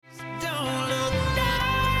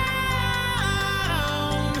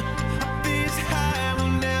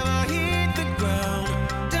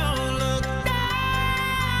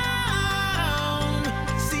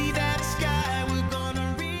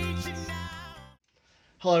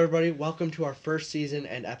Hello, everybody. Welcome to our first season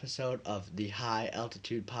and episode of the High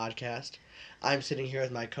Altitude Podcast. I'm sitting here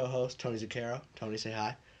with my co-host, Tony Zucchero. Tony, say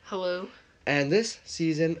hi. Hello. And this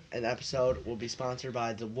season and episode will be sponsored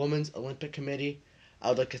by the Women's Olympic Committee. I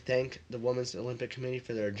would like to thank the Women's Olympic Committee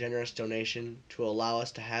for their generous donation to allow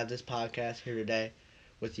us to have this podcast here today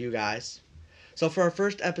with you guys. So for our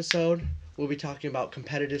first episode, we'll be talking about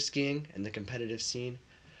competitive skiing and the competitive scene,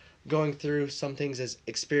 going through some things as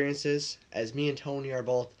experiences, as me and Tony are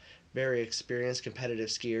both very experienced competitive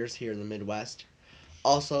skiers here in the Midwest.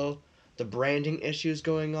 Also, the branding issues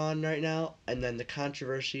going on right now, and then the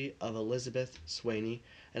controversy of Elizabeth Swaney,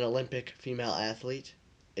 an Olympic female athlete,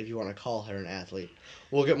 if you want to call her an athlete.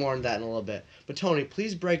 We'll get more into that in a little bit. But Tony,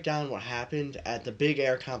 please break down what happened at the big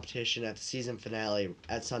air competition at the season finale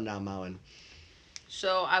at Sundown Mountain.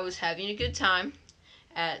 So I was having a good time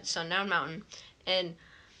at Sundown Mountain, and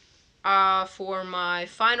for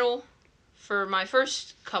my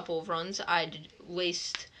first couple of runs, I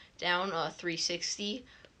laced down a 360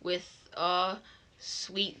 with a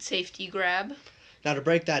sweet safety grab. Now, to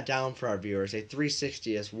break that down for our viewers, a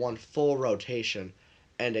 360 is one full rotation,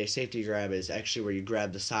 and a safety grab is actually where you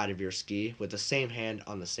grab the side of your ski with the same hand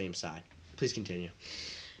on the same side. Please continue.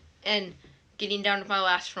 And getting down to my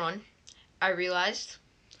last run, I realized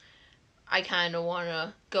I kind of want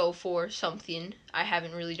to go for something I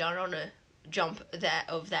haven't really done on a jump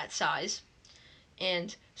of that size.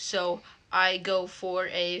 And so I go for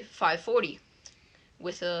a 540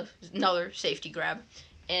 with another safety grab.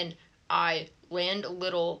 And I land a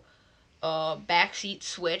little backseat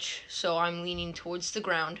switch, so I'm leaning towards the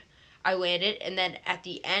ground. I land it, and then at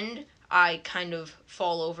the end, I kind of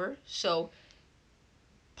fall over. So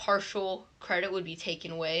partial credit would be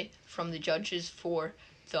taken away from the judges for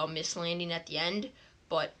the mislanding at the end,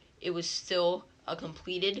 but it was still a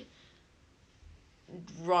completed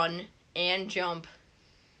run and jump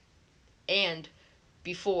and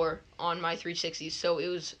before on my 360s, so it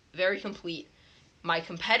was very complete. My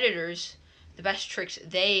competitors, the best tricks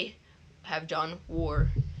they have done were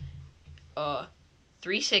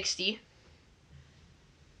 360,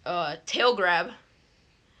 tail grab,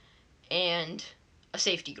 and a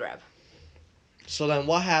safety grab. So then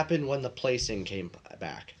what happened when the placing came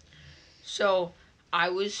back? So I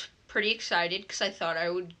was pretty excited because I thought I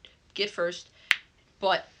would get first,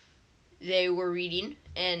 but they were reading,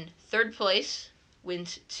 and third place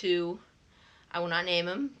went to, I will not name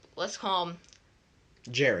him, let's call him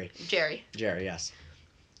Jerry, yes. yes.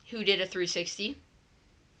 Who did a 360,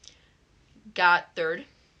 got third.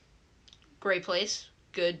 Great place,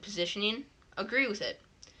 good positioning, agree with it.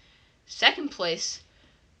 Second place,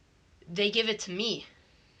 they give it to me.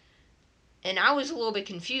 And I was a little bit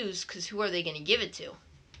confused because who are they going to give it to?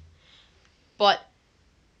 But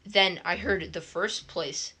then I heard the first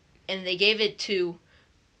place, and they gave it to,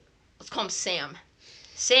 let's call him Sam.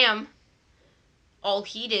 Sam, all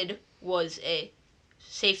he did was a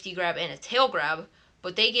safety grab and a tail grab,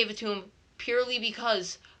 but they gave it to him purely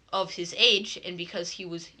because of his age and because he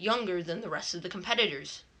was younger than the rest of the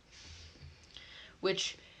competitors,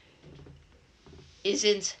 which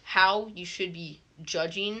isn't how you should be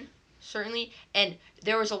judging, certainly. And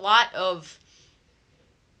there was a lot of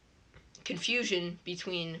confusion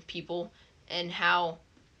between people and how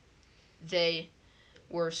they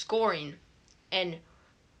were scoring. And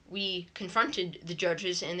we confronted the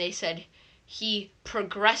judges, and they said he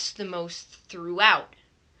progressed the most throughout,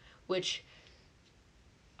 which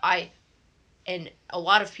I and a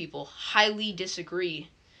lot of people highly disagree,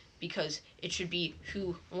 because it should be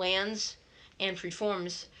who lands and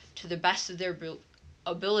performs to the best of their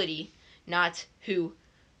ability, not who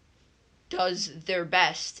does their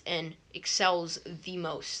best and excels the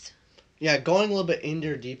most. Yeah, going a little bit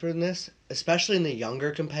deeper in this, especially in the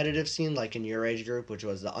younger competitive scene, like in your age group, which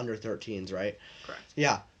was the under 13s, right? Correct.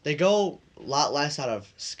 Yeah, they go a lot less out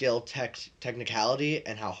of skill, technicality,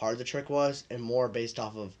 and how hard the trick was, and more based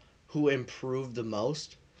off of who improved the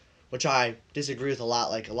most, which I disagree with a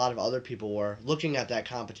lot, like a lot of other people were, looking at that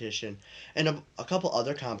competition. And a couple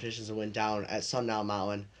other competitions that went down at Sundown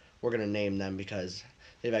Mountain, we're going to name them because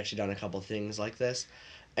they've actually done a couple things like this.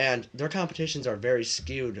 And their competitions are very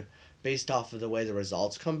skewed based off of the way the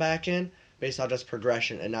results come back in, based on just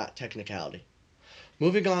progression and not technicality.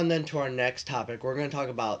 Moving on then to our next topic, we're going to talk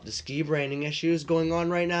about the ski branding issues going on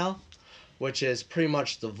right now, which is pretty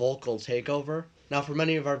much the Volkl takeover. Now, for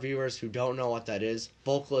many of our viewers who don't know what that is,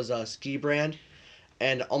 Volkl is a ski brand,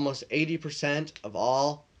 and almost 80% of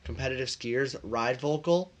all competitive skiers ride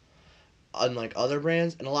Volkl, unlike other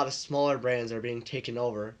brands, and a lot of smaller brands are being taken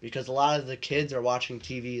over because a lot of the kids are watching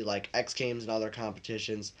TV like X Games and other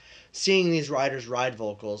competitions, seeing these riders ride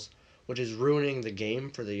Volkls, which is ruining the game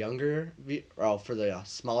for the for the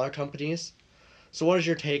smaller companies. So what is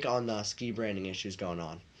your take on the ski branding issues going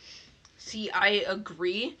on? See, I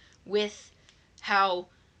agree with how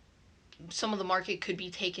some of the market could be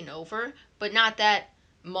taken over, but not that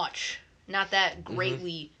much. Not that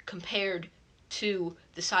greatly compared to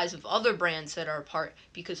the size of other brands that are a part,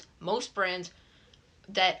 because most brands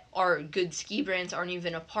that are good ski brands aren't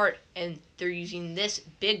even a part, and they're using this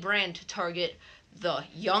big brand to target the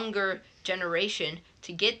younger generation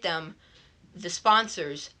to get them the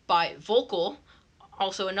sponsors. By Volkl,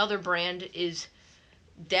 also another brand, is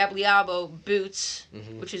Dabliabo Boots,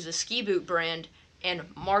 which is a ski boot brand, and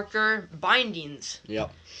Marker Bindings.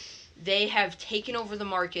 Yep. They have taken over the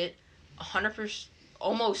market 100%,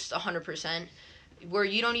 almost 100%, where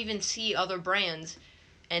you don't even see other brands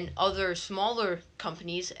and other smaller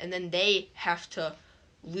companies, and then they have to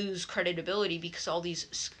lose credibility because all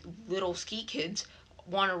these little ski kids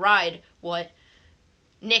want to ride what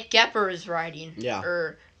Nick Gepper is riding, Yeah.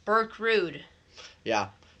 or Burke Rude. Yeah.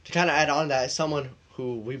 To kind of add on to that, as someone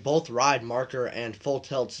who we both ride Marker and Full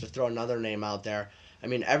Tilts, to throw another name out there, I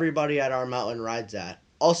mean, everybody at our mountain rides that.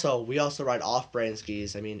 Also, we also ride off-brand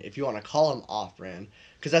skis. I mean, if you want to call them off-brand,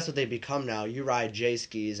 because that's what they become now. You ride J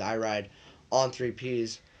skis, I ride On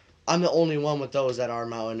 3Ps. I'm the only one with those at our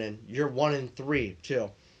mountain, and you're 1 in 3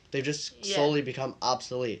 too. They've just slowly become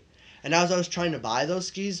obsolete. And as I was trying to buy those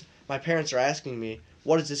skis, my parents are asking me,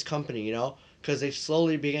 what is this company, you know? Because they've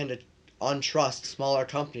slowly began to untrust smaller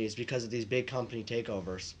companies because of these big company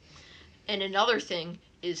takeovers. And another thing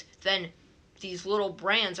is then these little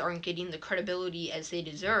brands aren't getting the credibility as they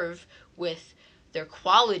deserve with their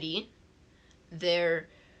quality, their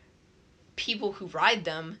people who ride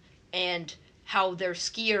them, and how their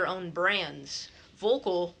skier own brands.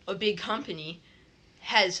 Volkl, a big company,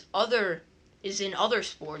 is in other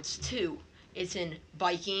sports too. It's in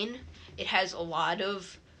biking. It has a lot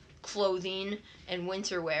of clothing and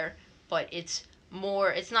winter wear, but it's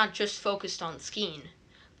not just focused on skiing.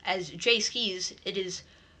 As J Skis, it is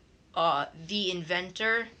the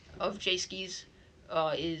inventor of J Skis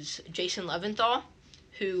is Jason Leventhal,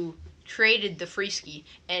 who created the free ski,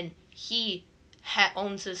 and he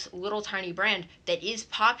owns this little tiny brand that is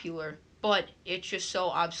popular, but it's just so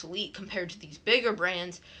obsolete compared to these bigger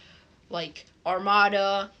brands like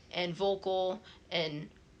Armada and Volkl and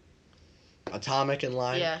Atomic and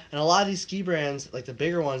Line. Yeah. And a lot of these ski brands, like the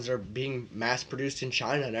bigger ones, are being mass produced in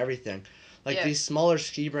China and everything. Like these smaller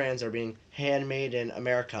ski brands are being handmade in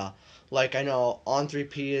America. Like I know On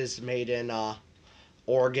 3P is made in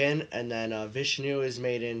Oregon, and then Vishnu is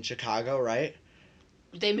made in Chicago, right?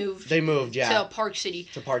 They moved, yeah. to Park City.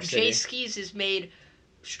 To Park City. J Skis is made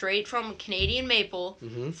straight from Canadian maple,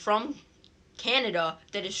 from Canada,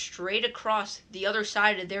 that is straight across the other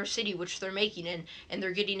side of their city, which they're making in, and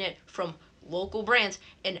they're getting it from local brands.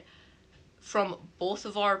 And from both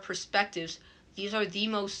of our perspectives, these are the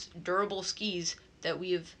most durable skis that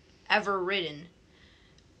we have ever ridden.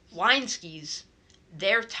 Line skis,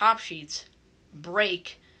 their top sheets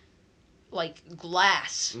break like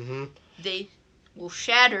glass. They will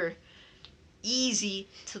shatter easy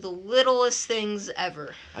to the littlest things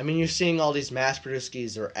ever. I mean, you're seeing all these mass-produced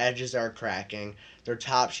skis, their edges are cracking, their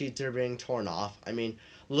top sheets are being torn off. I mean,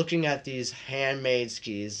 looking at these handmade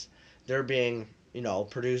skis, they're being,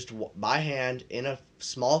 produced by hand in a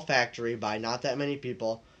small factory by not that many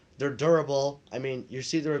people. They're durable. I mean, you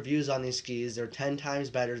see the reviews on these skis, they're 10 times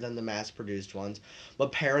better than the mass-produced ones.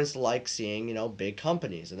 But parents like seeing, big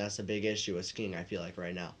companies, and that's the big issue with skiing, I feel like,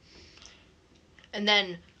 right now. And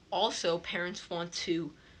then also parents want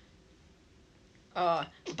to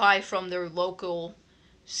buy from their local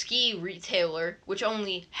ski retailer, which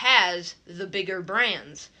only has the bigger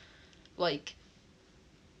brands like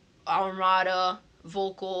Armada,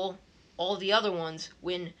 Volkl, all the other ones,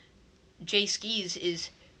 when J Skis is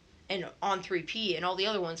and On 3P and all the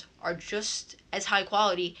other ones are just as high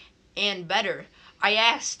quality and better. I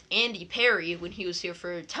asked Andy Perry when he was here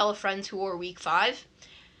for Tell a Friend Tour Week 5,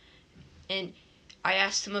 and I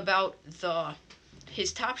asked him about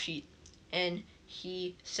his top sheet, and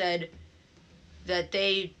he said that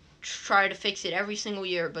they try to fix it every single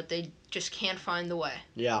year, but they just can't find the way.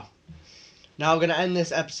 Yeah. Now I'm going to end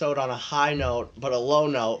this episode on a high note, but a low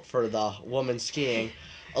note for the woman skiing.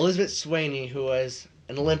 Elizabeth Swaney, who was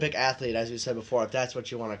an Olympic athlete, as we said before, if that's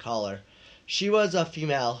what you want to call her. She was a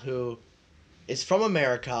female who is from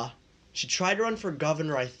America. She tried to run for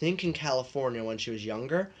governor, I think, in California when she was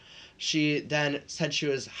younger. She then said she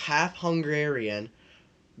was half Hungarian,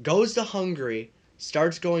 goes to Hungary,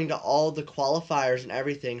 starts going to all the qualifiers and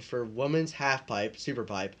everything for women's half pipe, super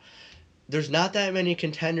pipe, there's not that many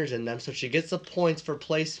contenders in them, so she gets the points for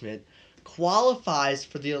placement, qualifies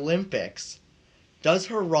for the Olympics, does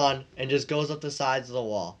her run, and just goes up the sides of the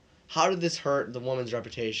wall. How did this hurt the woman's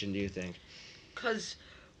reputation, do you think? Because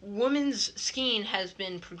women's skiing has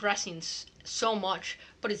been progressing so much,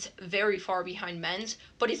 but it's very far behind men's,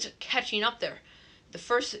 but it's catching up there. The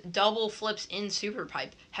first double flips in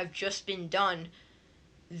Superpipe have just been done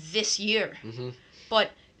this year. Mm-hmm.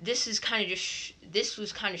 But this is kind of this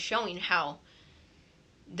was kind of showing how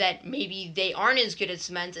that maybe they aren't as good as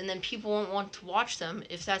men's, and then people won't want to watch them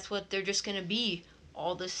if that's what they're just going to be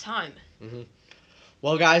all this time. Mm-hmm.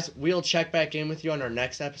 Well, guys, we'll check back in with you on our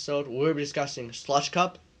next episode. We'll be discussing Slush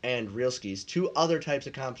Cup and Real Skis, two other types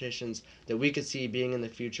of competitions that we could see being in the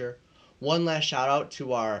future. One last shout out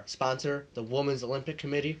to our sponsor, the Women's Olympic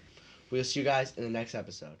Committee. We'll see you guys in the next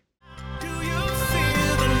episode. Do you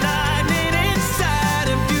feel the night?